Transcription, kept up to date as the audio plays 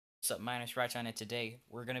What's up, Minus Right on it. Today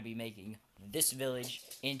we're gonna be making this village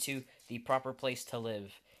into the proper place to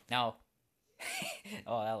live. Now,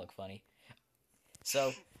 oh, that looked funny.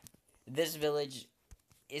 So, this village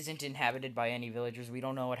isn't inhabited by any villagers. We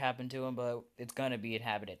don't know what happened to them, but it's gonna be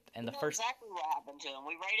inhabited. And We the know first, exactly what happened to them.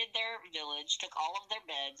 We raided their village, took all of their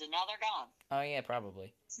beds, and now they're gone. oh yeah,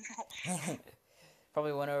 probably,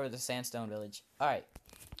 probably went over the sandstone village. All right.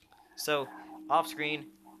 So, off screen,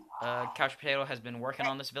 Couch Potato has been working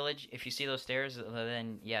on this village. If you see those stairs,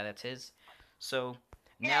 then yeah, that's his. So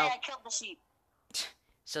Yeah, now, I killed the sheep.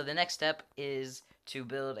 so the next step is to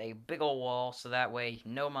build a big old wall, so that way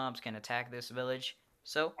no mobs can attack this village.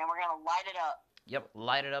 So, And we're gonna light it up. yep,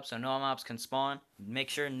 light it up so no mobs can spawn. Make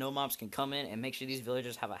sure no mobs can come in, and make sure these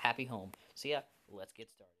villagers have a happy home. So yeah, let's get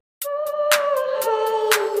started.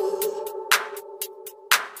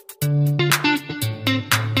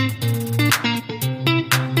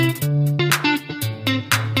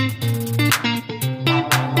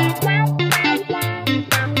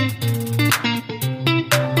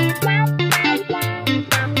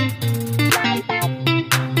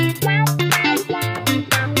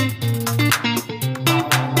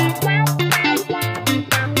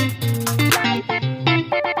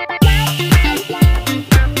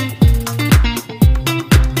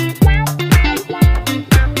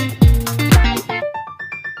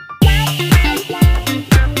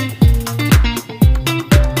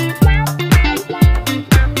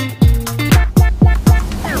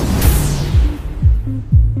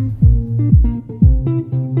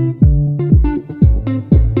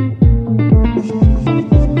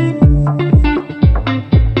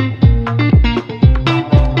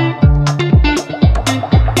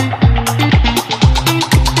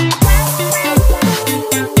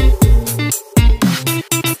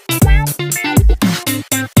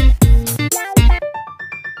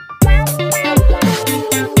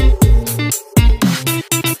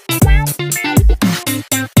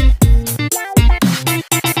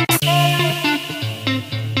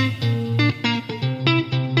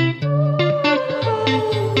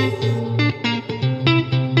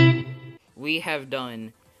 We have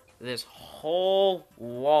done this whole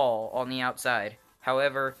wall on the outside.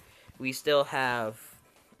 However, we still have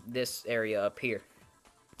this area up here.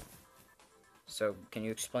 So, can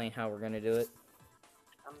you explain how we're gonna do it?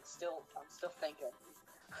 I'm still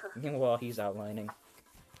thinking. While he's outlining.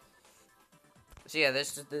 So yeah,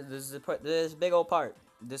 this big old part.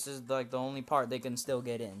 This is like the only part they can still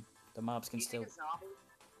get in. The mobs can still.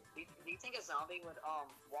 Do you think a zombie would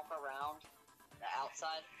walk around the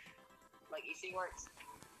outside? Like you see where it's.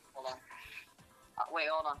 Hold on. Wait,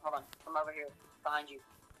 hold on. Come over here, behind you.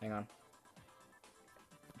 Hang on.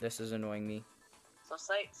 This is annoying me. So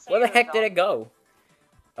say Where the you're a heck did zombie. it go?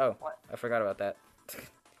 Oh, What? I forgot about that.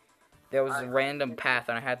 There was a Alright, random path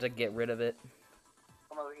and I had to get rid of it.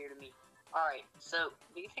 Come over here to me. Alright, so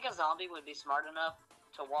do you think a zombie would be smart enough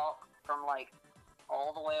to walk from like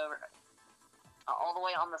all the way over, all the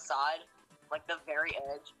way on the side, like the very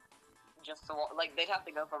edge, just to walk? Like they'd have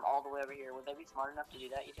to go from all the way over here. Would they be smart enough to do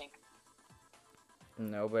that? You think?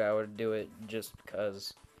 No, but I would do it just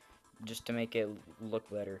because, just to make it look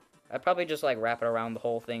better. I'd probably just like wrap it around the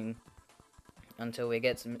whole thing until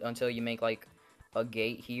until you make like a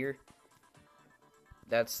gate here.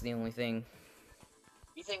 That's the only thing.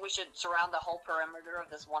 You think we should surround the whole perimeter of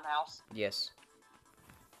this one house? Yes.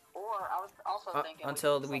 Or I was also thinking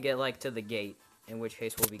Until we get like to the gate, in which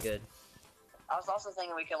case we'll be good. I was also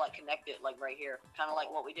thinking we could like connect it like right here, kind of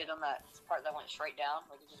like what we did on that part that went straight down.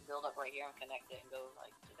 We could just build up right here and connect it and go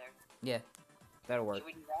like to there. Yeah, that'll work. Should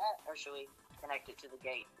we do that, or should we connect it to the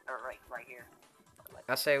gate, or right here? Like,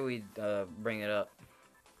 I say we bring it up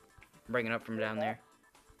from down there.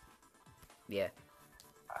 Yeah.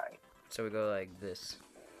 all right. So we go like this,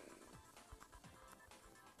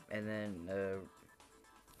 and then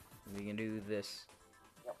we can do this.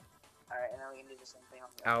 All right, and then we can do the same thing on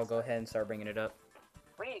the I'll other go side. ahead and start bringing it up.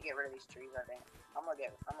 We need to get rid of these trees. I think I'm gonna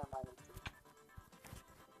mine these trees.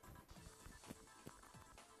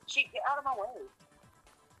 Sheep, get out of my way!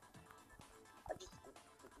 I just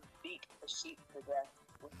beat a sheep to death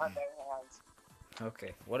with my bare hands.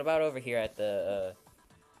 Okay. What about over here at the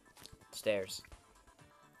stairs?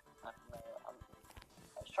 I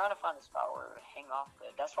was trying to find a spot where it would hang off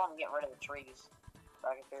good. That's why I'm getting rid of the trees, so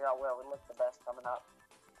I can figure out where it would look the best coming up.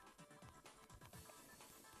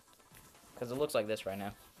 Because it looks like this right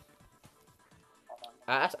now. Hold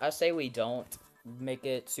on. I say we don't make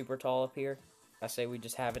it super tall up here. I say we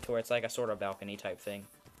just have it to where it's like a sort of balcony type thing.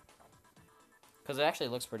 Because it actually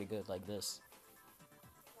looks pretty good like this.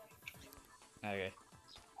 Okay. Alright,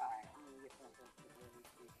 I'm gonna get something to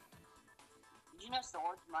do. Did you you know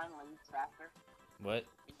swords mine leaves faster? What?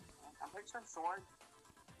 I'm pretty sure sword.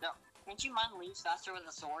 No, can't you mine leaves faster with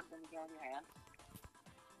a sword than you can with your hand?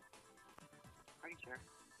 Pretty sure.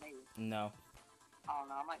 Maybe. No. I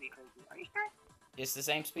don't know. I might be crazy. Are you sure? It's the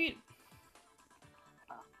same speed.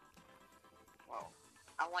 Well,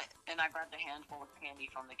 I went and I grabbed a handful of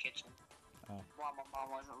candy from the kitchen. Oh. While my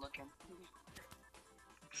mom wasn't looking.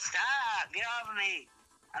 Stop! Get off of me!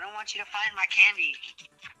 I don't want you to find my candy.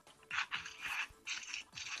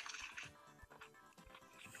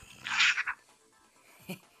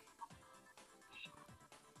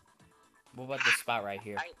 What about this spot right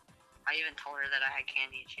here? I even told her that I had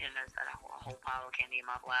candy, and she didn't notice that I had a whole pile of candy in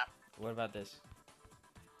my lap. What about this?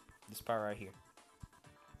 This part right here.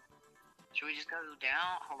 Should we just go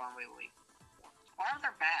down? Hold on, wait. Why are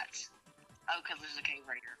there bats? Oh, because there's a cave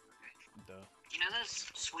right here. Okay. Duh. You know those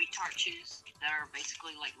sweet tart chews that are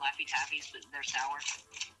basically like Laffy Taffies, but they're sour?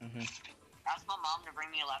 Mhm. I asked my mom to bring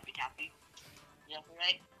me a Laffy Taffy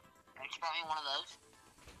yesterday, and she brought me one of those.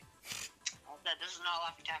 I said, this is not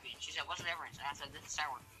a Laffy Taffy. She said, what's the difference? And I said, this is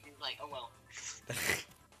sour. She was like, oh well.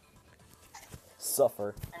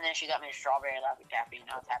 Suffer. And then she got me a strawberry Laffy Taffy, and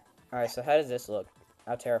I was happy. Alright, so how does this look?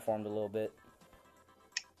 I terraformed a little bit.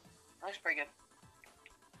 Looks pretty good.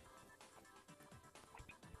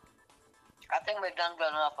 I think we've done good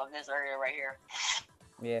enough of this area right here.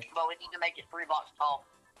 Yeah. But we need to make it 3 blocks tall.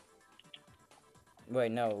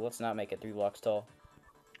 Wait, no, let's not make it 3 blocks tall.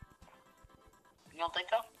 You don't think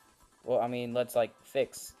so? Well, I mean, let's, like,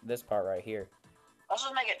 fix this part right here. Let's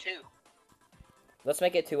just make it 2. Let's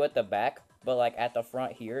make it 2 at the back, but, like, at the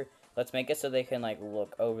front here, let's make it so they can, like,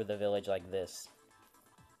 look over the village like this.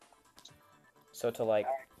 So to, like,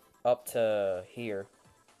 up to here.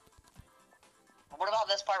 What about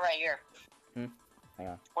this part right here? Hang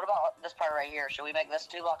on. What about this part right here? Should we make this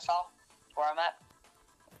 2 blocks tall? Where I'm at?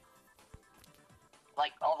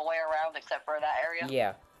 Like, all the way around except for that area?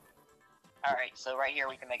 Yeah. Alright, so right here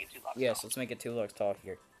we can make it 2 blocks Yes, tall. let's make it 2 blocks tall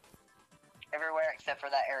here. Everywhere except for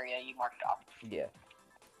that area you marked off. Yeah.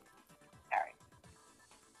 Alright.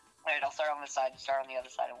 Alright, I'll start on this side, you start on the other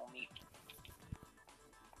side, and we'll meet.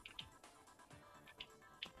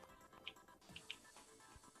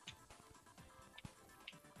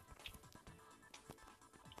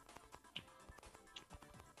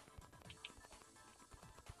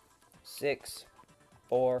 Six,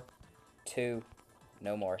 4, 2,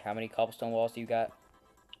 no more. How many cobblestone walls do you got?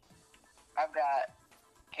 I've got...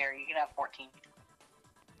 Here, you can have 14.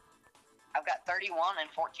 I've got 31 and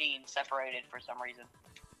 14 separated for some reason.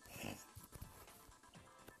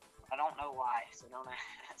 I don't know why, so don't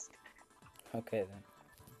ask. Okay, then.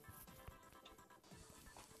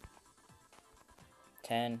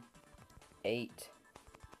 10, 8,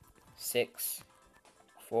 6,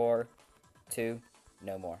 4, 2,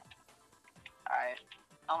 no more. Alright,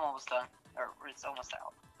 I'm almost done. Or, it's almost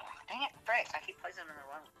out. Dang it, frick, I keep placing them in the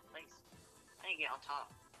wrong place. I need to get on top.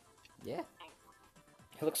 Yeah.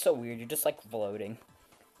 It looks so weird. You're just, like, floating.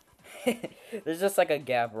 There's just, like, a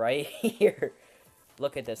gap right here.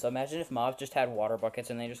 Look at this. Imagine if mobs just had water buckets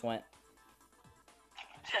and they just went...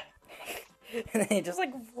 and they just,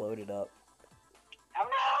 like, floated up. Oh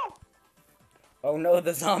no! Oh no,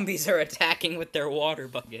 the zombies are attacking with their water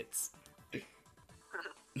buckets.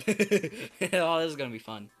 Oh, this is gonna be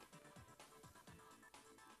fun.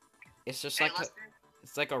 It's just like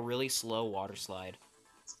it's like a really slow water slide.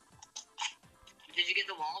 Did you get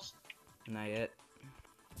the walls? Not yet.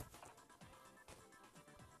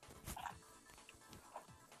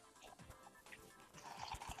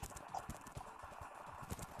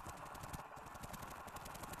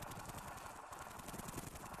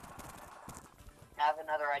 I have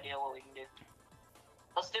another idea what we can do.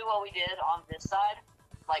 Let's do what we did on this side,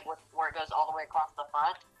 like where it goes all the way across the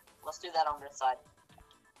front. Let's do that on this side.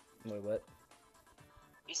 Wait, what?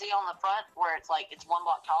 You see on the front where it's like it's 1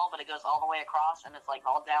 block tall, but it goes all the way across and it's like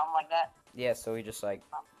all down like that. Yeah, so we just like.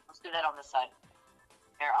 Let's do that on this side.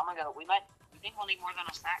 Here, I'm gonna go. We might. You think we'll need more than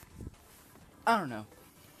a stack? I don't know.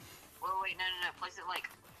 Wait, no. Place it like.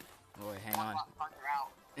 Oh, wait, hang 1 on. block farther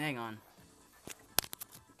out. Hang on.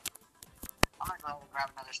 I'm gonna go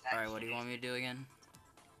grab another stack. Alright, what do you want me to do again?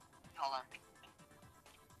 Hold on.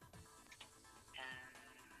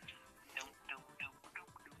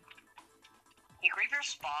 Can creepers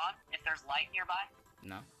spawn if there's light nearby?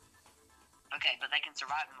 No. Okay, but they can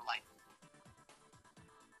survive in the light.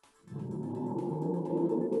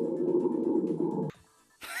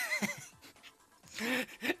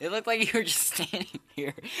 It looked like you were just standing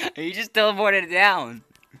here. You just teleported down.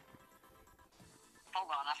 Hold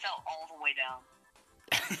on, I fell all the way down.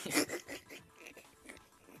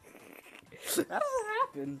 How does that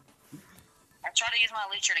happen? I tried to use my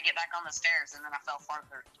leecher to get back on the stairs, and then I fell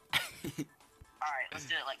farther. Alright, let's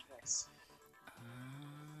do it like this.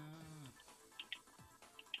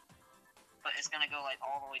 But it's gonna go, like,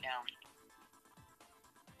 all the way down.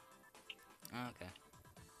 Okay.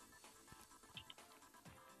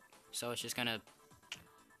 So it's just gonna...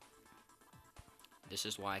 This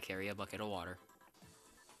is why I carry a bucket of water.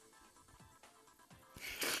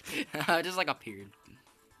 I just, like, appeared.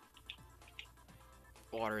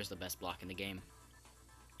 Water is the best block in the game.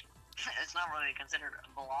 It's not really considered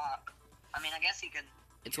a block. I mean, I guess you could...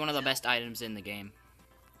 It's one of the best items in the game.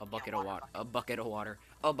 A bucket of water. A bucket of water.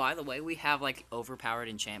 Oh, by the way, we have, like, overpowered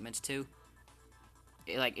enchantments, too.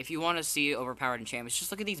 Like, if you want to see overpowered enchantments,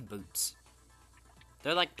 just look at these boots.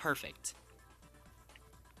 They're, like, perfect.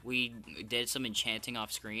 We did some enchanting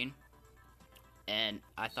off screen. And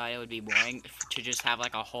I thought it would be boring to just have,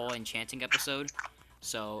 like, a whole enchanting episode.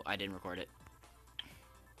 So, I didn't record it.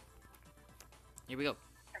 Here we go.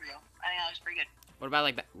 There we go. I think that looks pretty good. What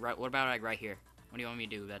about, like, right here? What do you want me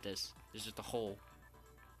to do about this? There's just a hole.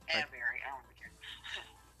 Yeah, Like- very. I don't care.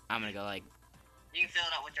 I'm gonna go, like... You can fill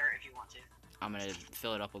it up with dirt if you want to. I'm gonna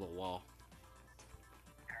fill it up with a wall.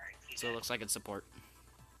 Alright, So it looks like it's support.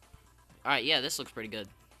 Alright, yeah, this looks pretty good.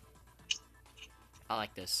 I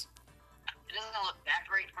like this. It doesn't look that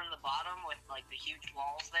great from the bottom with, like, the huge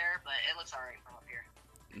walls there, but it looks alright from up here.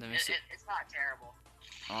 Let me see. It's not terrible.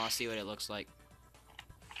 I wanna see what it looks like.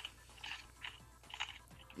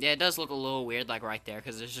 Yeah, it does look a little weird, like, right there,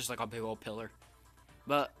 because there's just, like, a big old pillar.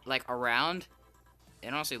 But, like, around,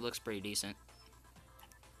 it honestly looks pretty decent.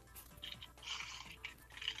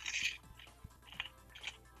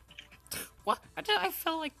 What? I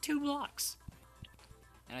fell, like, 2 blocks.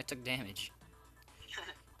 And I took damage.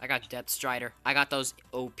 I got Depth Strider. I got those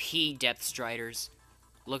OP Depth Striders.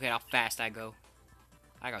 Look at how fast I go.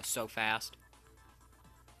 I go so fast.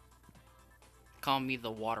 Call me the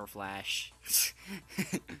Water Flash.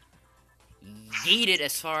 Yeet it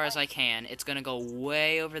as far as I can. It's gonna go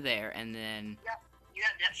way over there, and then... Yep. You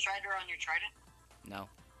got Depth Strider on your trident? No.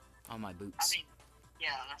 On my I boots. mean, yeah,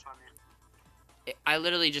 that's what I meant. I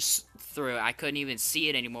literally just threw it. I couldn't even see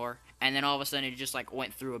it anymore. And then all of a sudden, it just, like,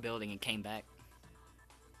 went through a building and came back.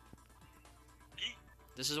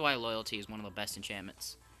 This is why loyalty is one of the best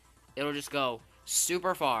enchantments. It'll just go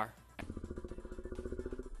super far.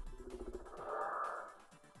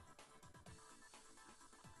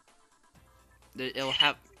 It'll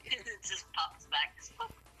have... It just pops back.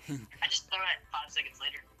 I just throw it 5 seconds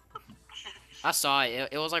later. I saw it.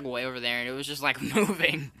 It was, like, way over there, and it was just, like,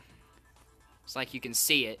 moving. It's like you can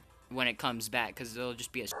see it when it comes back, because it'll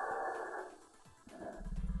just be a...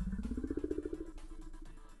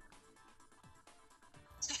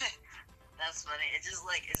 That's funny. It's just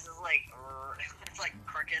like it's like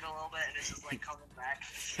crooked a little bit, and it's just like coming back.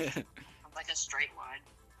 Like a straight line.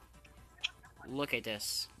 Look at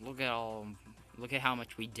this. Look at how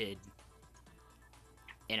much we did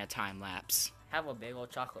in a time lapse. Have a big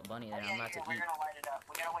old chocolate bunny that I'm about to we're eat. gonna light it up.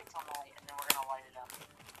 We gotta wait till night, and then we're gonna light it up.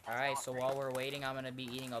 Alright, so while we're waiting, I'm gonna be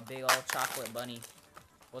eating a big old chocolate bunny.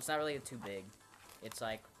 Well, it's not really too big. It's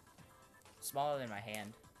like smaller than my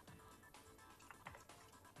hand.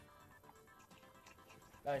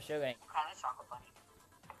 Oh, sugar. What kind of chocolate bunny?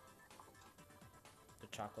 The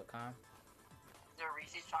chocolate kind. Is there a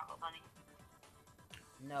Reese's chocolate bunny?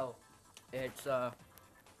 No, it's I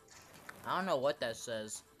don't know what that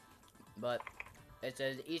says, but it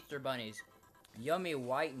says Easter bunnies, yummy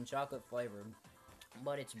white and chocolate flavored,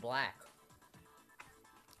 but it's black.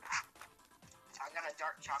 I got a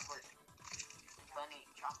dark chocolate bunny,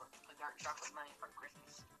 a dark chocolate bunny for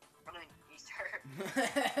Christmas. I mean Easter.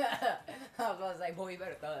 I was about to say, boy, you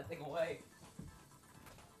better throw that thing away.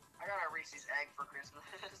 I got a Reese's egg for Christmas.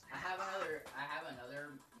 I have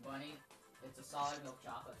another bunny. It's a solid milk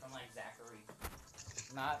chocolate from like Zachary.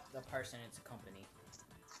 Not the person, it's a company.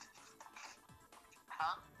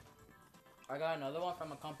 Huh? I got another one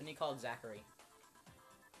from a company called Zachary.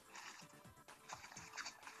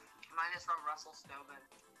 Mine is from Russell Stoven.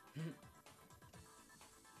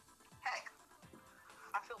 Heck,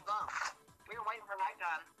 I feel dumb. We were waiting for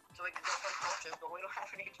nighttime so we could go play torches, but we don't have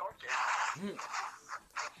any torches.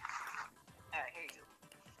 Alright, here you go.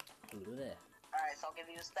 Alright, so I'll give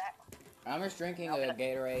you a stack. I'm just drinking a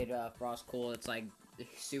Gatorade Frost Cool. It's like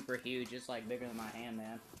super huge. It's like bigger than my hand,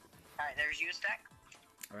 man. Alright, there's you a stack.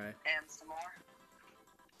 Alright. And some more.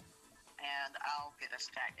 And I'll get a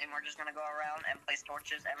stack. And we're just gonna go around and place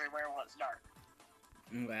torches everywhere while it's dark.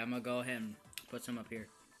 Okay, I'm gonna go ahead and put some up here.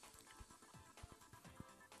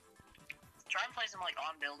 Try and place them like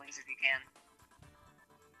on buildings if you can.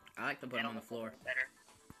 I like to put them on the floor. Better.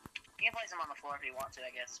 You can place them on the floor if you want to, I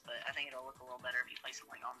guess, but I think it'll look a little better if you place them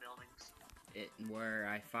like on buildings. Where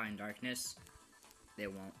I find darkness, they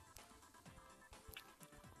won't.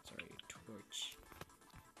 Sorry, torch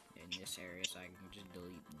in this area, so I can just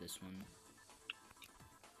delete this one.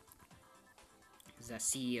 Cause I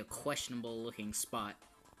see a questionable looking spot.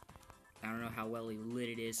 I don't know how well lit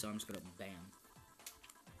it is, so I'm just gonna bam.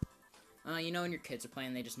 You know when your kids are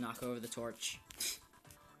playing, they just knock over the torch.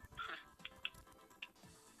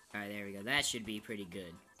 Alright, there we go. That should be pretty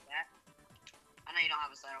good. I know you don't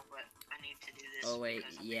have a saddle, but I need to do this. Oh wait,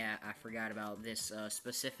 yeah, I forgot about this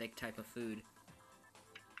specific type of food.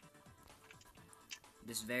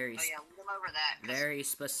 This very oh yeah, lead them over that. very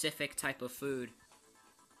specific type of food.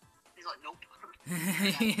 He's like, nope.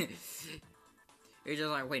 You're just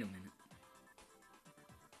like, wait a minute.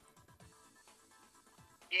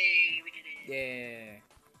 Yay, we did it. Yeah.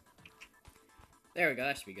 There we go,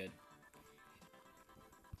 that should be good.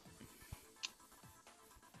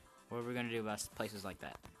 What are we gonna do about places like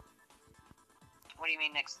that? What do you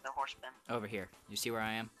mean next to the horse bin? Over here. You see where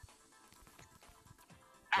I am?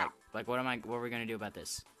 Ow. Like what are we gonna do about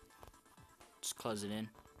this? Just close it in.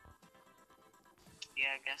 Yeah,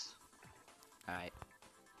 I guess. Alright.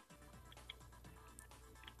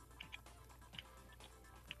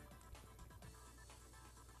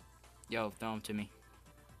 Yo, throw them to me.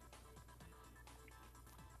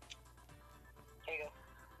 Here you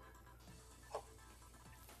go.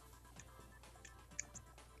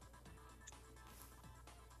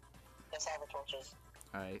 That's all the torches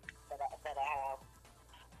Alright. that I have.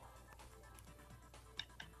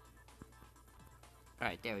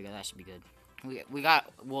 Alright, there we go, that should be good.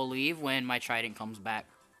 We'll leave when my trident comes back.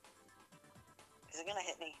 Is it gonna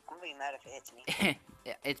hit me? I'm gonna be mad if it hits me.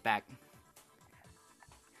 Yeah, it's back.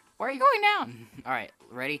 Where are you going down? Alright,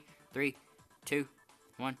 ready? 3, 2,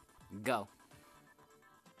 1, go.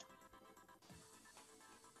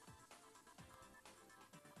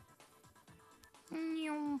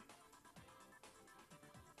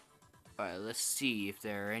 Alright, let's see if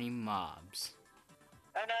there are any mobs.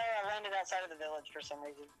 Oh no, I landed outside of the village for some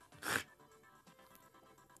reason.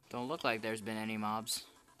 Don't look like there's been any mobs.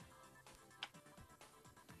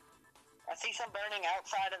 I see some burning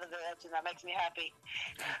outside of the village and that makes me happy.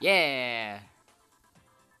 Yeah!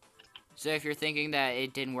 So if you're thinking that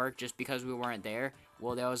it didn't work just because we weren't there,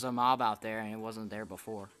 well, there was a mob out there and it wasn't there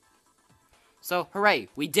before. So, hooray,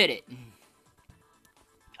 we did it!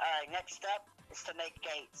 Alright, next step is to make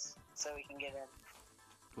gates so we can get in.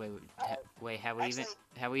 Wait,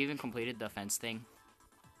 have we even completed the fence thing?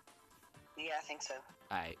 Yeah, I think so.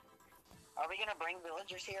 Alright. Are we gonna bring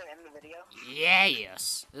villagers here in the video? Yeah,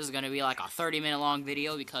 yes. This is gonna be like a 30-minute long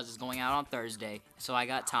video because it's going out on Thursday, so I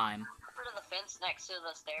got time. Rid of the fence next to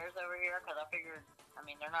the stairs over here, because I figured, I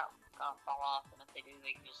mean, they're not gonna fall off, and if they do,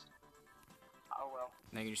 they can just, oh well,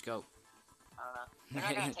 They can just go. I don't know. They're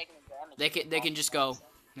not gonna take any damage. They can just go.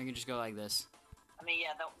 They can just go like this. I mean,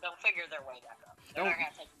 yeah, they'll figure their way back up.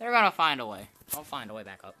 They're gonna find a way. They'll find a way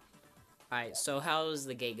back up. Alright, so how's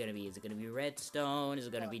the gate gonna be? Is it gonna be redstone? Is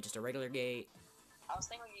it gonna be just a regular gate? I was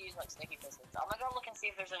thinking we could use, like, sticky pistons. I'm gonna go look and see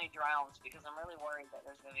if there's any drowns, because I'm really worried that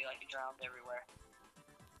there's gonna be, like, drowns everywhere.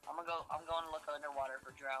 I'm going to look underwater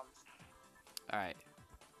for drowns. Alright.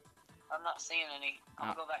 I'm not seeing any.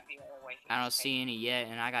 I'm gonna go back the other way. I don't see any yet,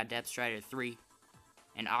 and I got Depth Strider 3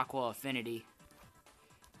 and Aqua Affinity.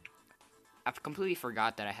 I completely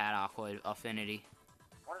forgot that I had Aqua Affinity.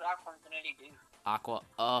 What did Aqua Affinity do? Aqua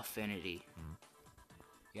Affinity.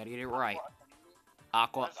 You gotta get it right.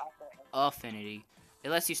 Aqua Aqua Affinity. It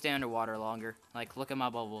lets you stay underwater longer. Like, look at my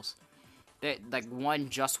bubbles. Like, 1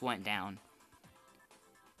 just went down.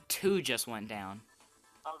 2 just went down.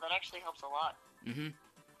 Oh, that actually helps a lot. Mm-hmm.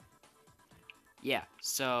 Yeah,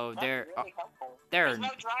 so That's really helpful. there's no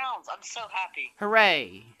drowns. I'm so happy.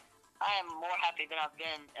 Hooray! I am more happy than I've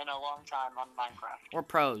been in a long time on Minecraft. We're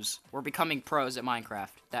pros. We're becoming pros at Minecraft.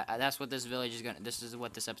 That's what this village is gonna. This is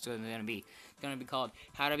what this episode is gonna be. It's gonna be called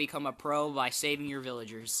 "How to Become a Pro by Saving Your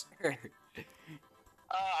Villagers." I've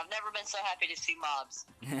never been so happy to see mobs.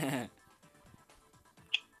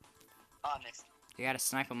 Oh, I missed. You gotta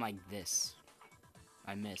snipe them like this.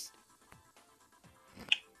 I missed.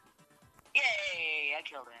 Yay! I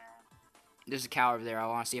killed him. There's a cow over there. I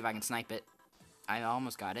want to see if I can snipe it. I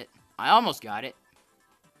almost got it. Alright.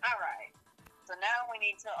 So now we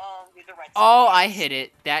need to do the red. Oh, I hit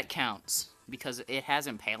it. That counts because it has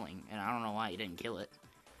impaling, and I don't know why you didn't kill it.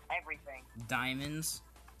 Everything. Diamonds.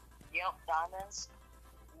 Yep, diamonds,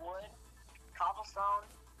 wood, cobblestone,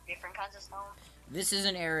 different kinds of stone. This is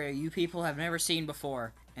an area you people have never seen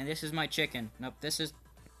before, and this is my chicken. Nope, this is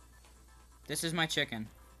my chicken.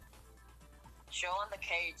 Show in the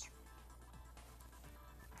cage.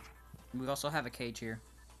 We also have a cage here.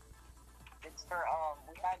 It's for,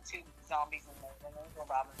 we had 2 zombies in there, and those were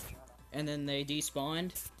robbing Fiona. And then they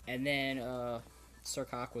despawned, and then, Sir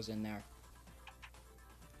Cock was in there.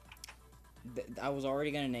 I was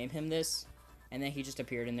already gonna name him this, and then he just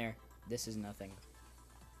appeared in there. This is nothing.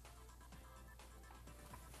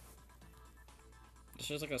 It's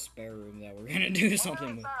just like a spare room that we're gonna do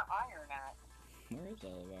something with. Where's our iron at? Where is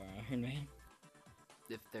all of our iron, man?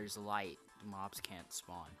 If there's light, mobs can't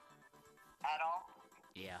spawn. At all?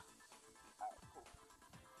 Yeah. Alright, cool.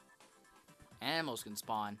 Animals can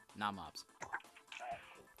spawn, not mobs. Alright,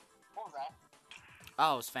 cool. What was that?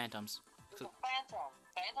 Oh, it's phantoms. There's a phantom.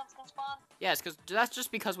 Phantoms can spawn? Yeah, it's that's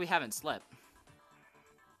just because we haven't slept.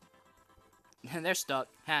 And they're stuck.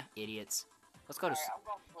 Ha, idiots. Let's go to Alright, I'm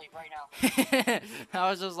going to sleep right now. I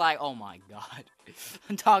was just like, oh my god.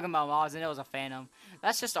 I'm talking about mobs and it was a phantom.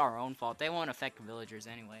 That's just our own fault. They won't affect villagers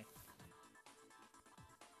anyway.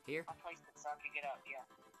 Here? I placed it so I can get out, yeah.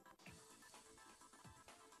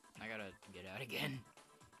 I gotta get out again.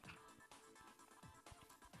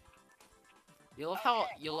 You love how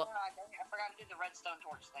Okay, you love. I forgot to do the redstone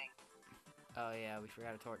torch thing. Oh yeah, we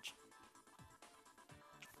forgot a torch.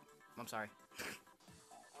 I'm sorry.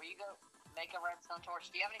 Where you go make a redstone torch?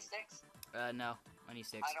 Do you have any sticks? No, I need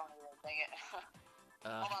 6. I don't either. Dang it.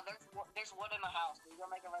 Hold on, there's wood in the house. Can you go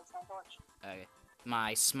make a redstone torch? Okay.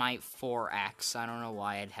 My Smite 4 axe. I don't know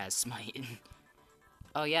why it has Smite.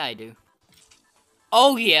 Oh yeah, I do.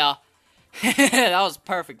 Oh yeah! That was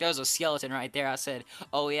perfect. That was a skeleton right there. I said,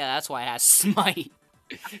 oh yeah, that's why it has Smite.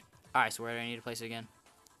 Alright, so where do I need to place it again?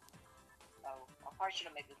 Oh, I probably should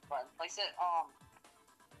have made this button. Place it,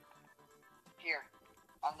 here.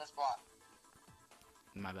 On this block.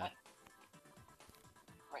 My bad.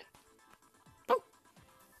 Right. Oh!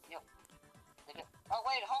 Yep. Oh,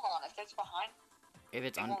 wait, hold on. If it's behind... If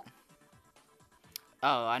it's it on... won't-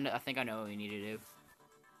 Oh, I think I know what we need to do.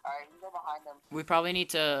 Alright, you go behind them. We probably need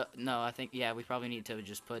to... No, I think... Yeah, we probably need to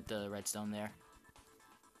just put the redstone there.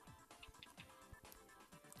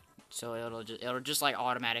 So it'll just like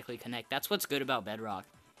automatically connect. That's what's good about Bedrock.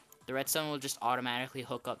 The redstone will just automatically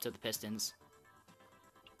hook up to the pistons.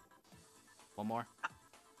 One more.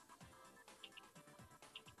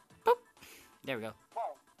 Boop. There we go.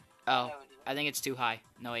 Whoa. Oh, I think it's too high.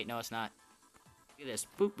 No, wait, no, it's not. Look at this.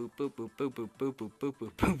 Boop, boop, boop, boop, boop, boop, boop, boop, boop,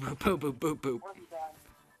 boop, boop, boop, boop, boop, boop, boop. What have you done?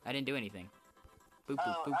 I didn't do anything. Boop, Oh,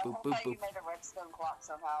 boop, boop, I boop, thought boop, you boop. made a redstone clock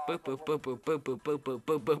somehow. Boop, boop, boop, boop, boop, boop, boop, boop,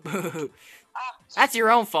 boop, boop, boop. Ah! That's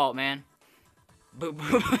your own fault, man. Boop,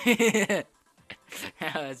 boop.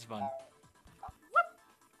 That's fun.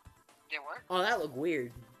 Did it work? Oh, that looked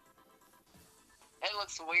weird. It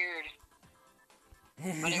looks weird,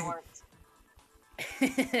 but it worked. As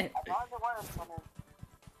long as it works, I mean...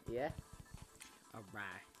 Yeah.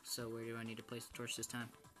 Alright. So where do I need to place the torch this time?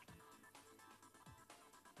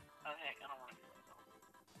 Oh heck, I don't want to do that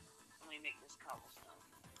though. Let me make this cobblestone.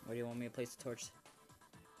 Where do you want me to place the torch?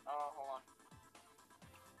 Oh, hold on.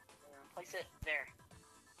 Place it there.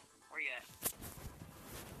 Where you at?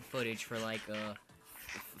 Footage for like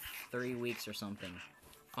 3 weeks or something.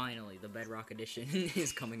 Finally, the Bedrock Edition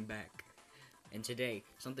is coming back. And today,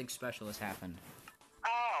 something special has happened.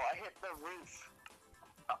 Oh, I hit the roof.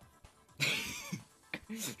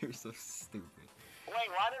 You're so stupid. Wait,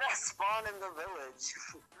 why did I spawn in the village?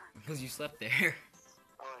 Because you slept there.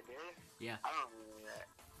 Oh, I did? Yeah. I don't remember that.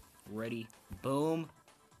 Ready? Boom.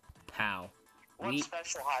 Pow. What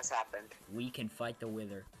special has happened? We can fight the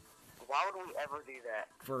Wither. Why would we ever do that?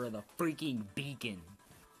 For the freaking beacon.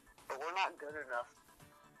 But we're not good enough.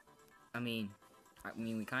 I mean,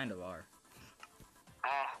 we kind of are.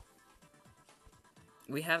 Ah.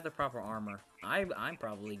 We have the proper armor. I'm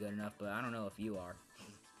probably good enough, but I don't know if you are.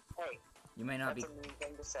 Hey. You may not That's be. a mean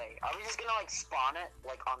thing to say. Are we just gonna, like, spawn it,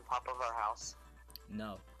 like, on top of our house?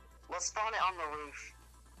 No. Let's spawn it on the roof.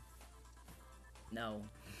 No.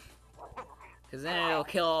 Because then it'll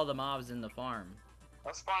kill all the mobs in the farm.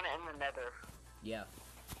 Let's spawn it in the nether. Yeah.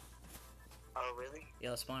 Oh, really? Yeah,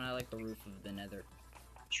 let's spawn out like the roof of the nether.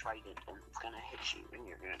 Trident, and it's gonna hit you, and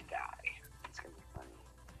you're gonna die. It's gonna be funny.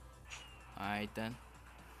 Alright then.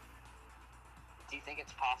 Do you think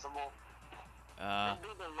it's possible? Uh,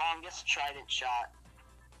 It'd be the longest trident shot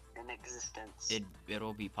in existence.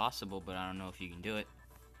 it'll be possible, but I don't know if you can do it.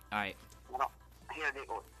 Alright. Well, here,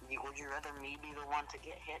 would you rather me be the one to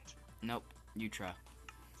get hit? Nope. You try.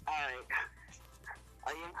 Alright.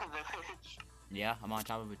 Are you in the village? Yeah, I'm on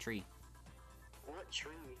top of a tree. What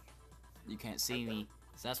tree? You can't see me.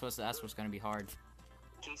 So that's what's gonna be hard.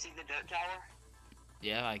 Can you see the dirt tower?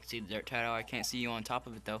 Yeah, I can see the dirt tower. I can't see you on top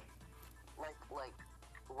of it though. Like,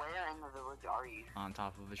 where in the village are you? On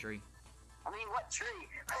top of a tree. I mean, what tree?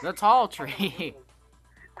 The tall tree.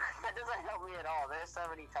 That doesn't help me at all. There's so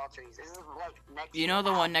many tall trees. This is like next. You to know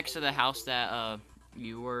the one house. next to the house that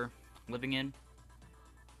you were living in?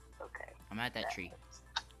 Okay. I'm at that tree.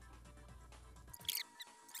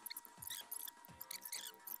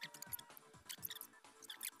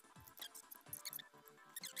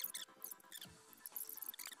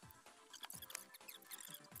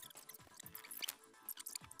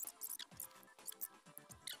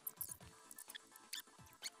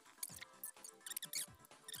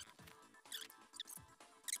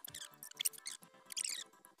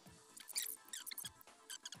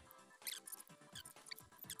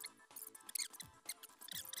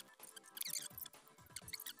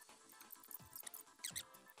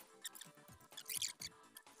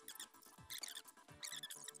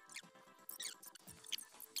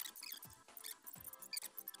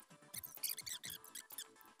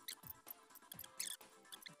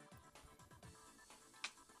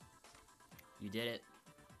 You did it.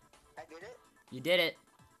 I did it. You did it.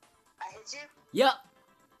 I hit you. Yup.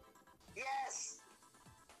 Yes.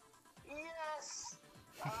 Yes.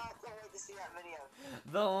 Oh, I can't wait to see that video.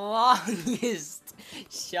 The longest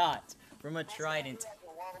shot from a trident. That's like a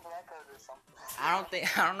world record or something.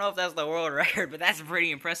 I don't know if that's the world record, but that's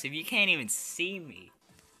pretty impressive. You can't even see me.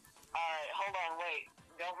 Alright, hold on, wait.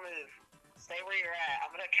 Don't move. Stay where you're at.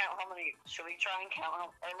 I'm gonna count how many. Should we try and count how.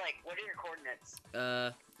 Or, like, what are your coordinates?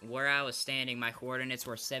 Where I was standing, my coordinates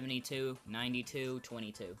were 72, 92,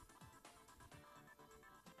 22. Dude,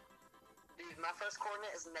 my first coordinate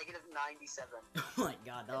is negative 97. Oh my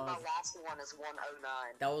god, And my last one is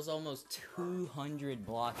 109. that was almost 200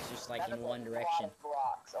 blocks just like That in is one a direction. lot of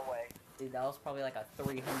blocks away. Dude, that was probably like a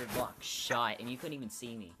 300 block shot, and you couldn't even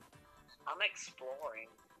see me. I'm exploring.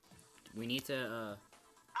 We need to, Oh,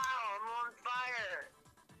 I'm on fire!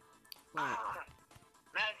 What? Ah,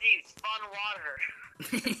 Matthew, spawn water.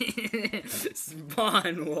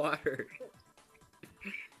 Spawn water.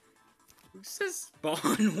 Who says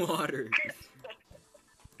spawn water?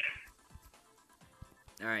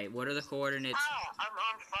 Alright, what are the coordinates? Oh, I'm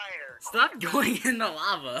on fire. Stop going in the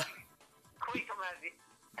lava. Quick, Matthew.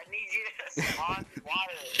 I need you to spawn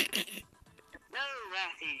water. No,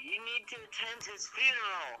 Matthew, you need to attend his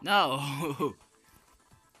funeral. No.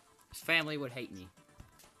 His family would hate me.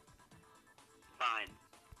 Fine.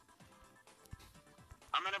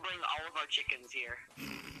 I'm gonna bring all of our chickens here.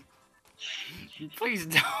 Please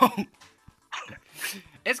don't.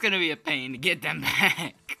 It's gonna be a pain to get them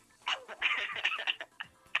back.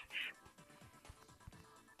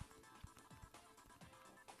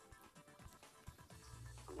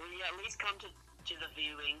 Will you at least come to the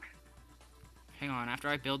viewing? Hang on, after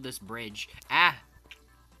I build this bridge. Ah!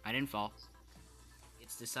 I didn't fall.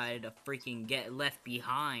 It's decided to freaking get left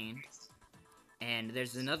behind. And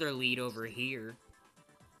there's another lead over here.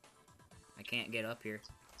 I can't get up here.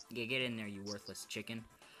 Get in there, you worthless chicken.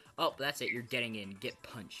 Oh, that's it. You're getting in. Get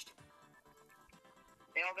punched.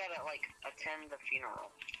 They all gotta like attend the funeral.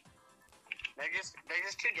 They're just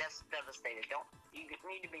too devastated. You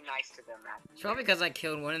need to be nice to them, man. It's probably because I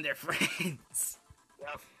killed one of their friends.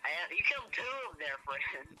 Yep. You killed 2 of their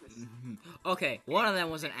friends. Okay, one of them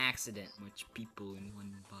was an accident. Much people in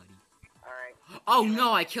one body. Alright. Oh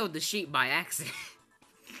no, I killed the sheep by accident.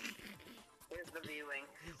 Here's the viewing.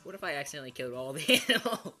 What if I accidentally killed all the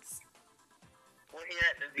animals? We're here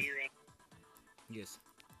at the viewing. Yes.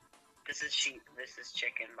 This is sheep. This is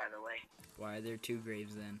chicken, by the way. Why are there 2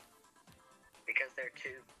 graves then? Because they're 2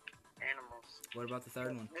 animals. What about the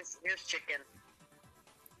third one? Here's chicken.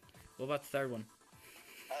 What about the third one?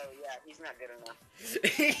 Oh yeah, he's not good enough.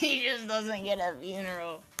 He just doesn't get a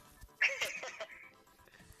funeral.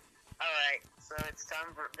 Alright, so it's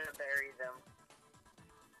time to bury them.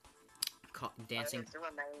 Dancing, The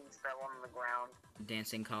remains fell on the ground.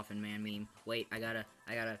 dancing coffin man meme. Wait, we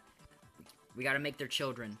gotta make their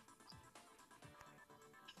children.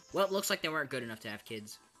 Well, it looks like they weren't good enough to have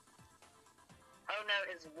kids. Oh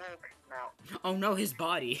no, his wool now. Oh no, his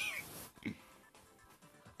body.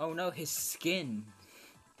 Oh no, his skin.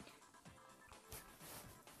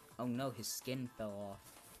 Oh no, his skin fell off.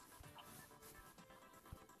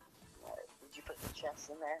 Alright, did you put the chest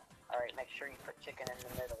in there? Alright, make sure you put chicken in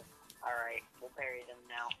the middle. Alright, we'll bury them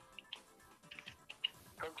now.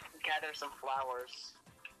 Go gather some flowers.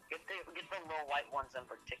 Get the little white ones in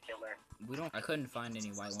particular. I couldn't find any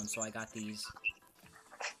white ones, so I got these.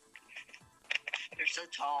 They're so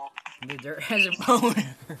tall. The dirt has a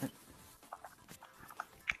boner.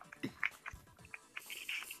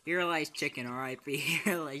 Here lies chicken, R.I.P.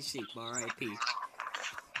 Here lies sheep, R.I.P.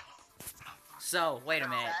 So, wait a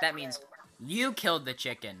minute. That means you killed the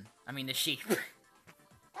chicken. I mean, the sheep.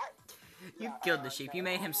 What? You killed the sheep. You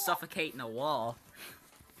made him suffocate in a wall.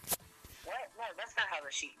 What? No, that's not how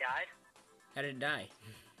the sheep died. How did it die?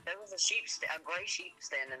 There was a gray sheep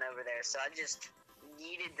standing over there, so I just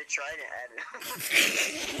yeeted the trident at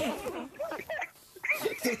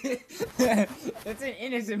it. That's an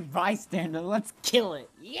innocent bystander. Let's kill it.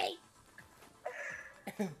 Yay!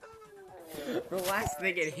 The last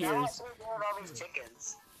thing it Now hears. what's we doing with all these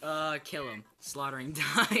chickens? Kill him. Slaughtering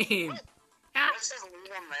time. Let's just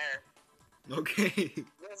leave them there. Okay.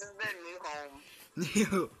 This is their new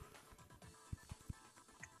home.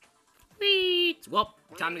 Sweet. Well,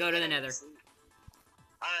 time to go to the nether.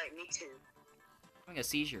 Alright, me too. I'm having a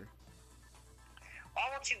seizure. Why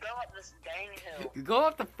won't you go up this dang hill? Go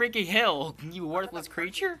up the freaking hill, you worthless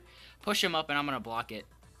creature. Push him up and I'm gonna block it.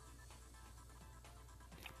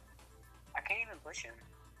 I can't even push him.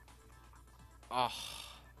 Oh.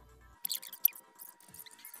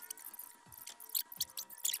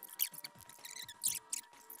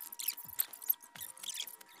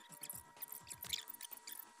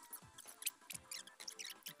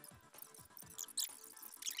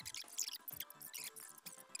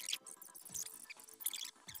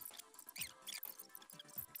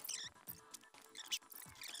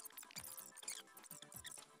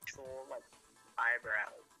 Like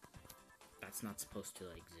eyebrow. That's not supposed to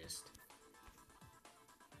exist.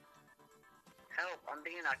 Help, I'm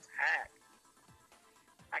being attacked.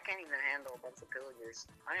 I can't even handle a bunch of pillagers.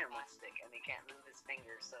 I am stick and he can't move his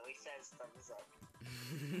fingers, so he says thumbs up.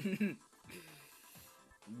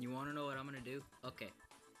 You wanna know what I'm gonna do? Okay.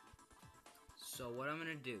 So what I'm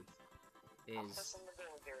gonna do I'm is pushing the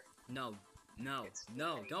villager. no, It's too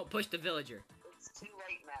no, late. don't push the villager. It's too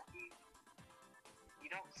late, Matthew. You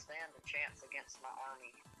don't stand a chance against my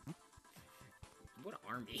army. What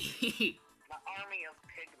army? My army of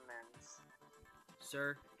pigments.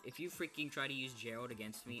 Sir, if you freaking try to use Gerald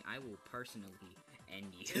against me, I will personally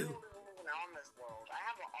end you. Gerald isn't even on this world. I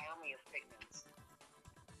have an army of pigments.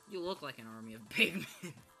 You look like an army of pigmen.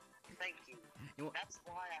 Thank you. You wa- That's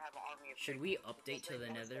why I have an army of Should pigments. we update to the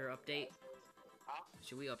nether update? Huh?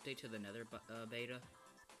 Should we update to the nether beta?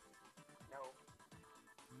 No.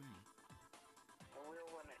 Why? I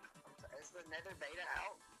will when it comes. Is the nether beta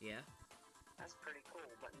out? Yeah? That's pretty cool,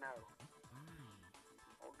 but no. Why?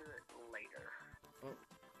 I'll do it later.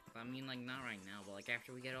 I mean, like, not right now, but, like,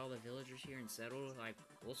 after we get all the villagers here and settled, like,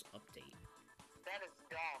 we'll update. That is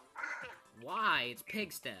dumb. Why? It's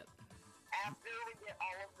pig step. After we get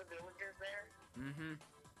all of the villagers there, Mm-hmm.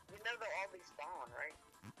 you know they'll all despawn, right?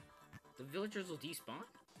 The villagers will despawn?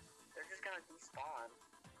 They're just gonna despawn.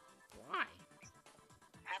 Why?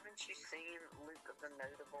 Haven't you seen Luke of the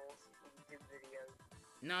Notables YouTube videos?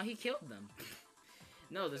 No, he killed them.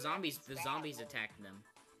 No, the zombies attacked them.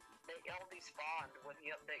 They all despawned when he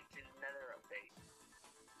updated to the nether update.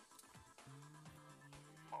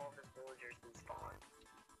 All of his villagers despawned.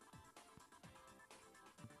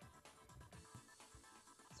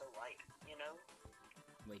 So like, you know,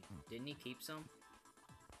 Wait, didn't he keep some?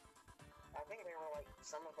 I think they were like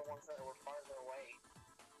some of the ones that were farther away.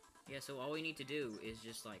 Yeah, so all we need to do is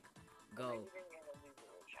just, like, go. Maybe they had a new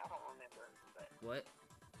village. I don't remember, but What?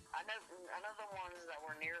 I know the ones that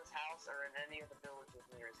were near his house or in any of the villages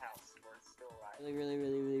near his house were still alive.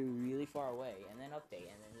 Really far away, and then update,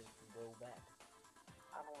 and then just go back.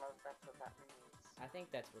 I don't know if that's what that means. I think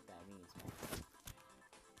that's what that means, man.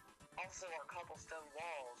 Also, our cobblestone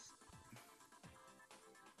walls.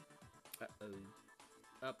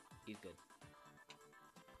 Uh-oh. Up, he's good.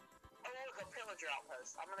 Oh, look, a pillager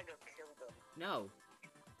outpost. I'm gonna go kill them. No.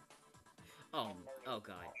 Oh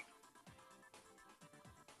god.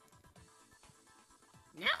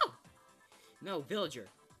 No! No, villager.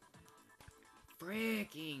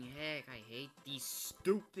 Freaking heck, I hate these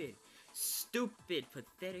stupid,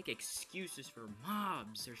 pathetic excuses for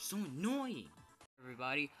mobs. They're so annoying.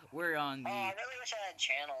 Everybody, we're on the Oh, I really wish I had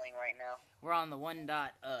channeling right now. we're on the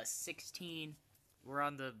 1.16. We're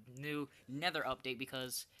on the new Nether update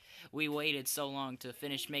because we waited so long to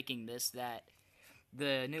finish making this that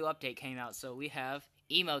the new update came out. So we have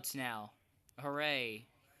emotes now. Hooray.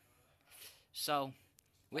 So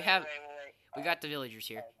we got the villagers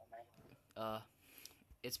here.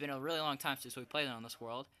 It's been a really long time since we played on this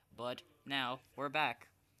world, but now we're back.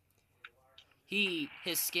 His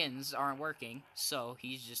skins aren't working, so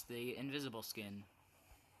he's just the invisible skin.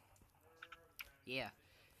 Yeah.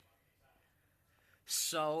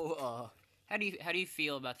 So, how do you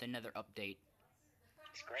feel about the Nether update?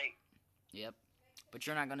 It's great. Yep. But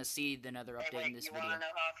you're not gonna see the Nether update in this you video. wanna know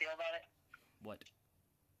how I feel about it? What?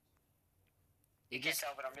 You It can't just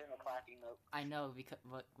tell, but I'm doing a clap emote. I know because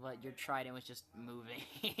what your trident was just moving.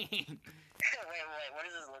 Wait, what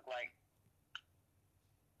does this look like?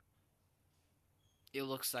 It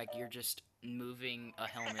looks like you're just moving a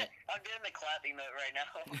helmet. I'm doing the clap emote right now.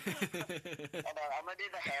 Hold on, I'm gonna do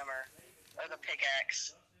the hammer or the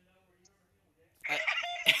pickaxe.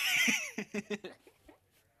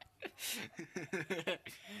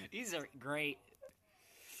 These are great.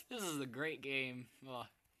 This is a great game. Oh.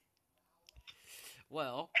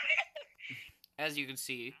 Well, as you can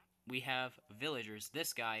see, we have villagers.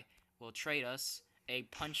 This guy will trade us a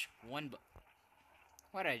punch one book.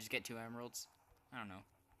 Why did I just get 2 emeralds? I don't know.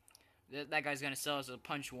 That guy's gonna sell us a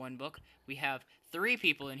punch one book. We have 3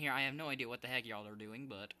 people in here. I have no idea what the heck y'all are doing,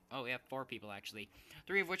 but oh, we have 4 people actually.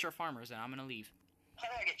 3 of which are farmers, and I'm gonna leave. How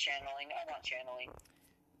do I get channeling? I want channeling.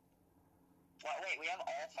 Wait, we have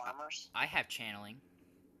all farmers? I have channeling.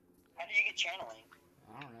 How did you get channeling?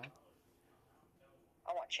 I don't know.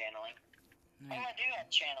 I want channeling. Oh, I do have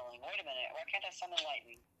channeling. Wait a minute. Why can't I summon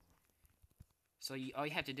lightning? So all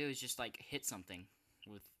you have to do is just like hit something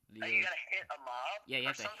with the. Oh, you gotta hit a mob? Yeah,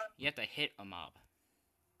 you something? have to hit a mob.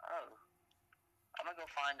 Oh. I'm gonna go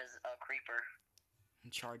find a creeper.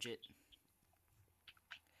 And charge it.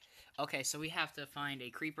 Okay, so we have to find a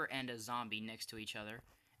creeper and a zombie next to each other,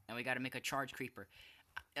 and we got to make a charge creeper.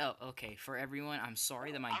 Oh, okay. For everyone, I'm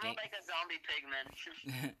sorry that my game. I'm gonna make a zombie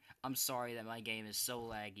pigman. I'm sorry that my game is so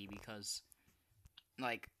laggy because,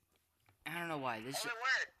 like, I don't know why this. Oh, it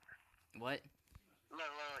worked. What? Look.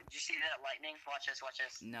 Did you see that lightning? Watch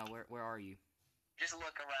this. No, where are you? Just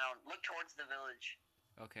look around. Look towards the village.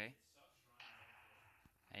 Okay.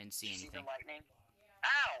 I didn't see Did you anything. see the lightning?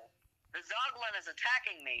 Ow! The Zoglin is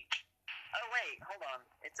attacking me. Oh wait, hold on.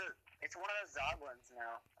 It's one of those Zoglins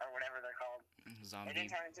now, or whatever they're called. Zombie. It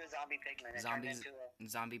didn't turn into a zombie pigman. It Zombies. turned into a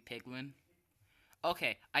Zombie piglin.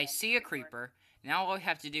 Okay, I see a creeper. Now all we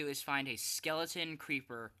have to do is find a skeleton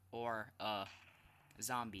creeper or a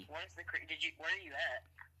zombie. Where's the where are you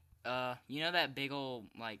at? You know that big old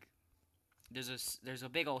like there's a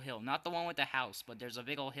big old hill, not the one with the house, but there's a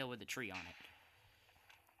big old hill with a tree on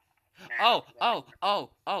it. Nah,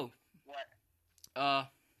 Oh. What?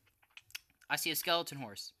 I see a skeleton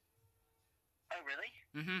horse. Oh really?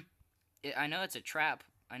 Mm-hmm. I know it's a trap.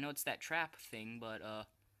 I know it's that trap thing, but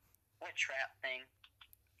What trap thing?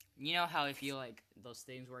 you know how if you like those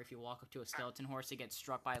things where if you walk up to a skeleton horse, it gets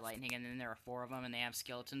struck by lightning, and then there are 4 of them, and they have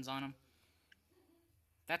skeletons on them.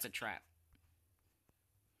 That's a trap.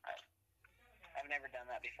 I've never done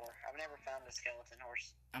that before. I've never found a skeleton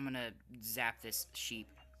horse. I'm gonna zap this sheep.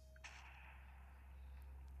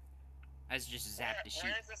 I just zapped the sheep.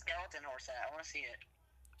 Where is the skeleton horse at? I want to see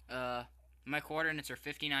it. My coordinates are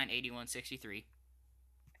 59, 81, 63.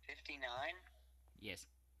 59? Yes.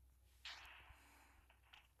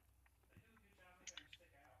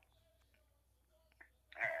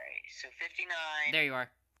 Alright, so 59. There you are.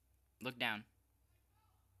 Look down.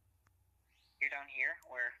 You're down here?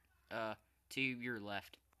 Where? To your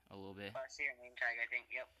left a little bit. Oh, I see your name tag, I think.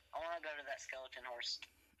 Yep. I want to go to that skeleton horse.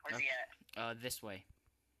 Where's he at? This way.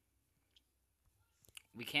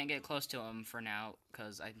 We can't get close to him for now,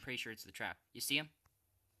 because I'm pretty sure it's the trap. You see him?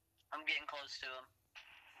 I'm getting close to him.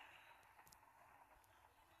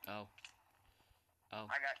 Oh.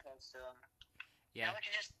 I got close to him. Yeah. Now we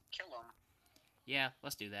can just kill him. Yeah,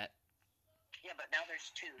 let's do that. Yeah, but now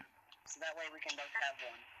there's 2. So that way we can both have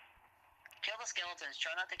one. Kill the skeletons.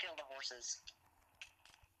 Try not to kill the horses.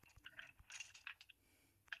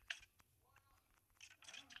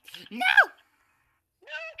 No!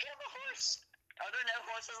 No, kill the horse! Are there no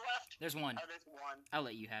horses left? There's one. Oh, there's one. I'll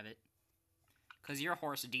let you have it. Because your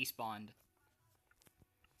horse despawned.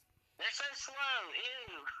 They're so slow.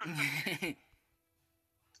 Ew.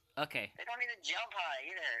 Okay. They don't even jump high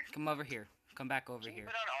either. Come over here. Come back over Can you here.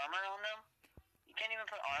 put on armor on them? You can't even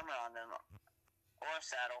put armor on them. Or a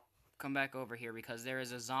saddle. Come back over here because there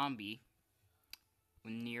is a zombie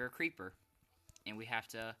near a creeper. And we have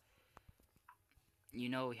to... You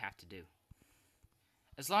know what we have to do.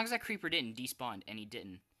 As long as that creeper didn't despawn, and he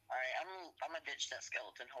didn't. Alright, I'm gonna ditch that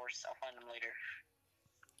skeleton horse. I'll find him later.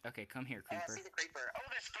 Okay, come here, Oh, I creeper. see the creeper. Oh,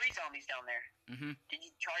 there's 3 zombies down there. Mm-hmm. Did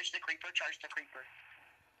you charge the creeper? Charge the creeper.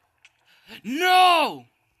 No!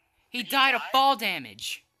 He Did he died of die? fall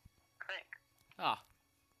damage. Quick. Oh,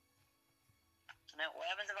 Now, what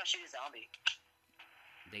happens if I shoot a zombie?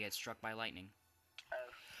 they get struck by lightning.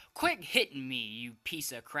 Oh. Quit hitting me, you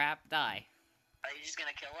piece of crap. Die. Are you just gonna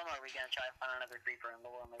kill him, or are we gonna try to find another creeper and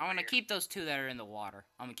lure him over I'm gonna here? keep those 2 that are in the water.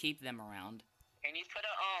 I'm gonna keep them around. Can you put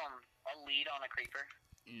a lead on a creeper?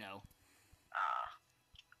 No. Ah.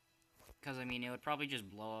 Because, I mean, it would probably just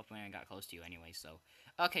blow up when I got close to you anyway, so...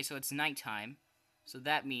 Okay, so it's nighttime. So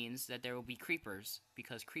that means that there will be creepers,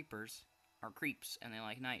 because creepers are creeps, and they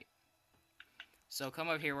like night. So come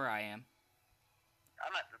over here where I am.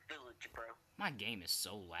 I'm at the village, bro. My game is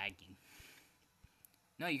so laggy.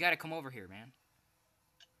 No, you gotta come over here, man.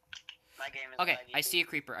 My game is Okay, laggy I too. see a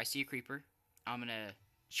creeper. I see a creeper. I'm gonna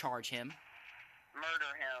charge him.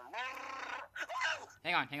 Murder him. Whoa!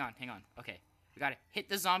 Hang on, hang on, hang on. Okay, we gotta hit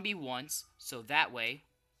the zombie once, so that way.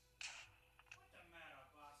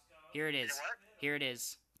 Here it Did is. it work? Here it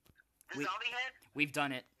is. The We- zombie head? We've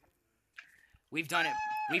done it. We've done it.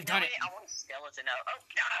 We've done it. I want a skeleton now. Oh,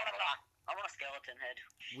 I want a skeleton head.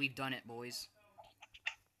 We've done it, boys.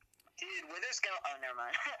 Dude, wither skeleton. Oh, never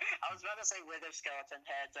mind. I was about to say wither skeleton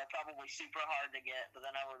heads are probably super hard to get, but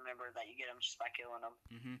then I remembered that you get them just by killing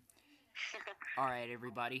them. All right,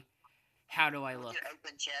 everybody. How do I look? With your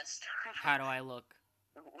open chest. How do I look?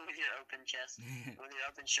 With your open chest. With your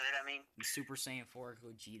open shirt, I mean. Super Saiyan 4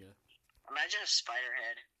 Gogeta. Imagine a spider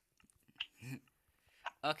head.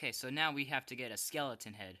 Okay, so now we have to get a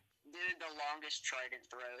skeleton head. Dude, the longest trident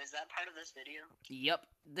throw. Is that part of this video? Yep,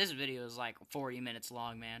 this video is like 40 minutes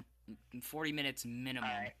long, man. 40 minutes minimum.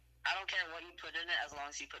 Alright. I don't care what you put in it as long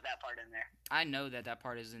as you put that part in there. I know that that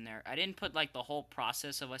part is in there. I didn't put like the whole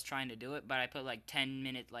process of us trying to do it, but I put like 10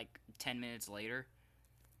 minutes later.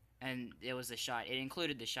 And it was the shot. It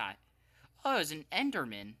included the shot. Oh, it was an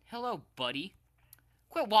Enderman. Hello, buddy.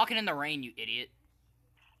 Quit walking in the rain, you idiot.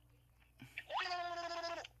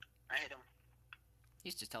 I hit him.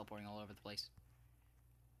 He's just teleporting all over the place.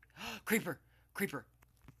 Creeper! Creeper!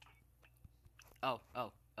 Oh,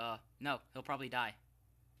 no. He'll probably die.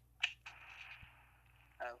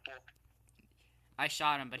 Oh, cool. I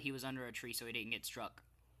shot him, but he was under a tree, so he didn't get struck.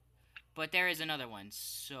 But there is another one,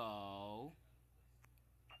 so...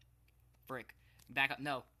 Frick. Back up.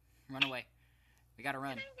 No. Run away. We gotta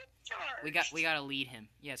run. We gotta lead him.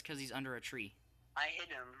 Yes, because he's under a tree. I hit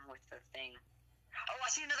him with the thing. Oh, I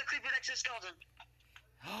see another creeper next to a skeleton.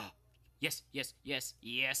 Yes, yes, yes,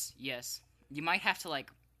 yes, yes. You might have to,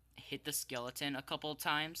 like, hit the skeleton a couple of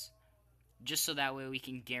times, just so that way we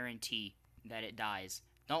can guarantee that it dies.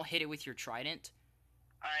 Don't hit it with your trident.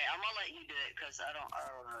 Alright, I'm gonna let you do it, because I don't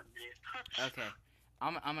know what to do. Okay.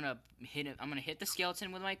 I'm gonna hit it. I'm gonna hit the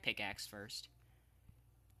skeleton with my pickaxe first.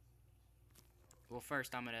 Well,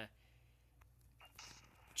 first I'm gonna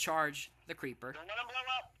charge the creeper. Don't let him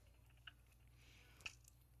blow up.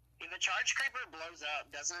 If a charge creeper blows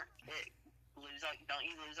up, doesn't it lose all? Don't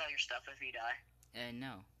you lose all your stuff if you die?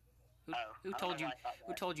 No. Who, Oh, who I don't told know you? why I thought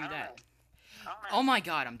Who that. told you I don't that? know. I don't know. Oh my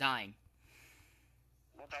God! I'm dying.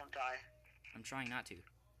 Well, don't die. I'm trying not to.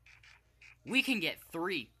 We can get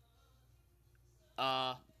 3.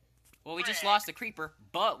 Well, we just Frick. lost the creeper,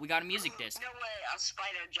 but we got a music disc. No way, I'm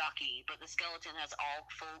spider jockey, but the skeleton has all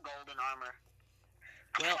full golden armor.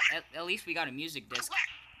 Well, at least we got a music disc.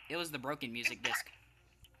 It was the broken music disc.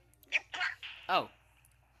 Oh.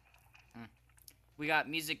 We got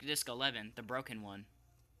music disc 11, the broken one.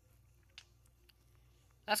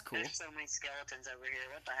 That's cool. There's so many skeletons over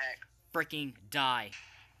here. What the heck? Freaking die.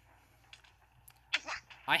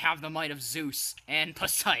 I have the might of Zeus and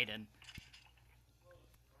Poseidon.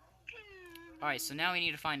 Alright, so now we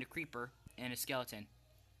need to find a creeper and a skeleton.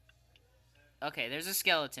 Okay, there's a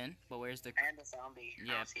skeleton, but where's the... And a zombie. I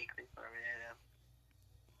Yeah. don't see a creeper over there,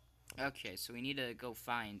 though. Okay, so we need to go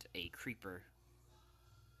find a creeper.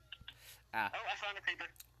 Oh, I found a creeper.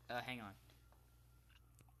 Hang on.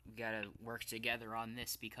 We gotta work together on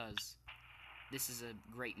this because this is a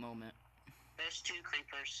great moment. There's 2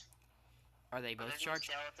 creepers. Are they But both there's no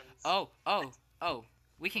charged? skeletons. Oh,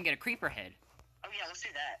 we can get a creeper head. Oh, yeah, let's do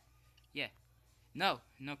that. No,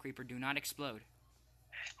 creeper, do not explode.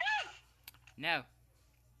 No.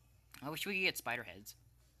 I wish we could get spider heads.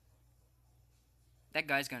 That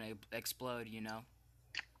guy's gonna explode, you know.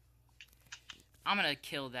 I'm gonna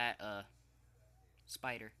kill that,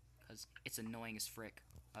 spider, because it's annoying as frick.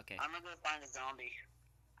 Okay. I'm gonna go find a zombie.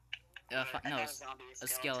 No, Not a zombie, a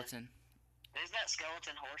skeleton. There's that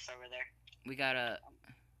skeleton horse over there. We gotta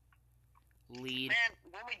lead.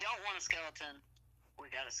 Man, when we don't want a skeleton, we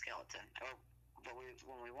got a skeleton. Oh, but when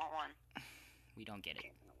we want one, We don't get it.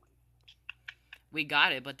 can't. We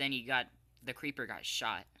got it, but then the creeper got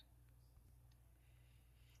shot.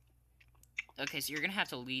 Okay, so you're gonna have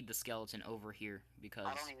to lead the skeleton over here because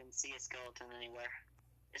I don't even see a skeleton anywhere.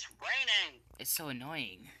 It's raining! it's so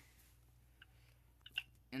annoying.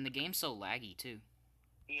 And the game's so laggy too.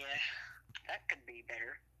 Yeah, that could be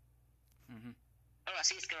better. Mhm. Oh, I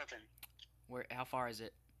see a skeleton. How far is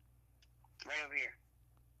it? Right over here.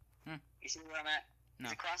 You see where I'm at? No.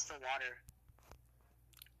 It's across the water.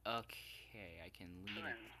 Okay, I can lead Come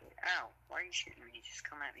it. on. Ow, why are you shooting me? Just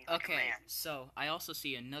come at me like a Okay, man. so I also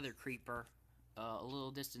see another creeper a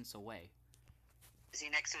little distance away. Is he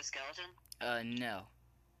next to a skeleton? No.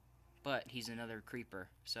 But he's another creeper,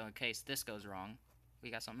 so in case this goes wrong, we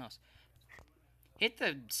got something else. Hit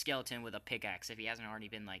the skeleton with a pickaxe if he hasn't already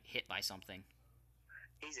been, like, hit by something.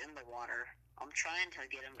 He's in the water. I'm trying to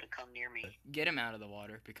get him to come near me. Get him out of the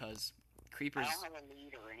water, because creepers... I don't have a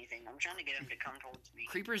lead or anything. I'm trying to get him to come towards me.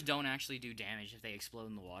 Creepers don't actually do damage if they explode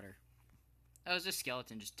in the water. That was a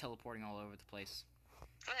skeleton just teleporting all over the place.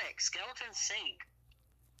 Frick, skeletons sink.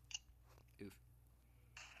 Oof.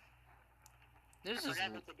 There's I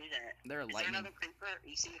forgot we could do that. There are Is lightning. there another creeper?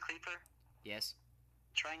 You see the creeper? Yes.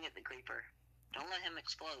 Try and get the creeper. Don't let him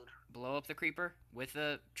explode. Blow up the creeper with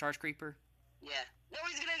the charge creeper. Yeah. No,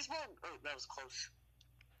 he's gonna explode! Oh, that was close.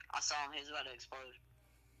 I saw him. He was about to explode.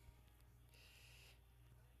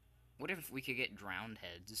 What if we could get drowned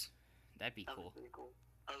heads? That'd be That cool. was pretty cool.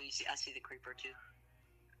 Oh, you see? I see the creeper too.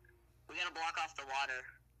 We gotta block off the water.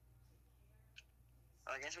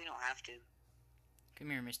 Oh, I guess we don't have to. Come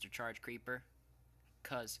here, Mr. Charge Creeper.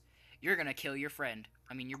 'Cause you're gonna kill your friend.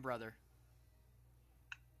 I mean, your brother.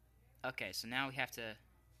 Okay, so now we have to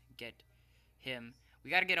get him. We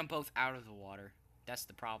gotta get them both out of the water. That's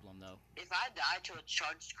the problem, though. If I die to a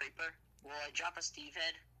charged creeper, will I drop a Steve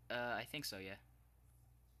head? I think so, yeah.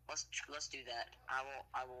 Let's do that.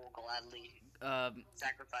 I will gladly Um,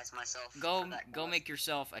 sacrifice myself. go for that go cause. make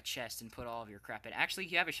yourself a chest and put all of your crap in. Actually,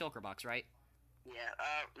 you have a shulker box, right? Yeah.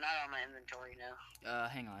 Not on my inventory now.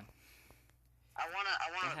 Hang on. I wanna.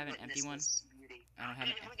 Don't have an witness empty one? this beauty. I don't have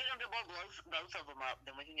And an... if we get them to blow both of them up,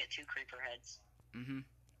 then we can get 2 creeper heads. Mm-hmm.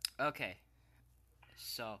 Okay.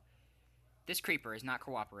 So, this creeper is not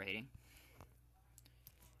cooperating.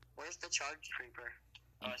 Where's the charged creeper?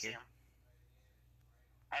 Oh, In I see here. him.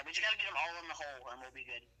 Alright, we just gotta get them all in the hole, and we'll be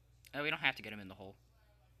good. Oh, we don't have to get him in the hole.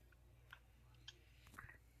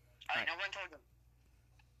 Alright, now run towards him.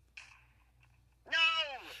 No!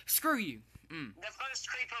 Screw you! The first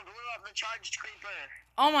creeper blew up the charged creeper.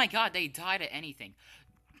 Oh my god, they died at anything.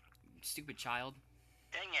 Stupid child.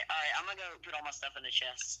 Dang it. Alright, I'm gonna go put all my stuff in the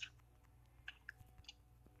chest.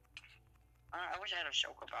 I wish I had a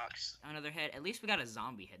shulker box. Another head. At least we got a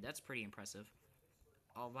zombie head. That's pretty impressive.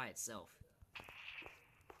 All by itself.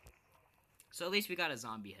 So at least we got a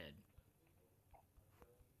zombie head.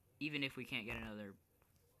 Even if we can't get another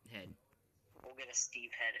head. We'll get a Steve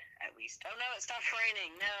head, at least. Oh no, it stopped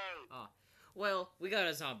raining. No! Well, we got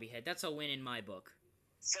a zombie head. That's a win in my book.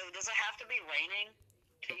 So, does it have to be raining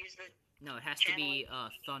to use the No, it has to be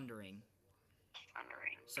thundering.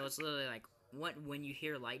 thundering? So it's literally like when you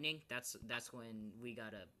hear lightning, that's when we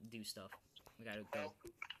gotta do stuff. We gotta go.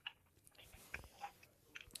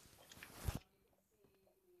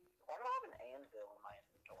 Why do I have an anvil in my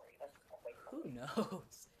inventory? That's way Who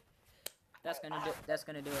knows? That's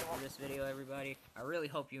gonna do it for this video, everybody. I really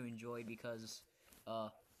hope you enjoyed because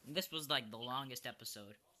this was like the longest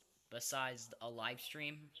episode besides a live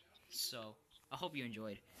stream. So I hope you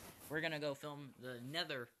enjoyed. We're gonna go film the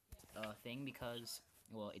Nether thing because,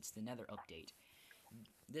 well, it's the Nether update.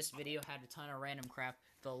 This video had a ton of random crap.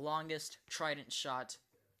 The longest trident shot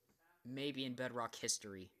maybe in Bedrock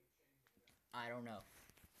history. I don't know.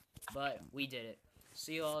 But we did it.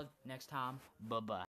 See you all next time. Bye-bye.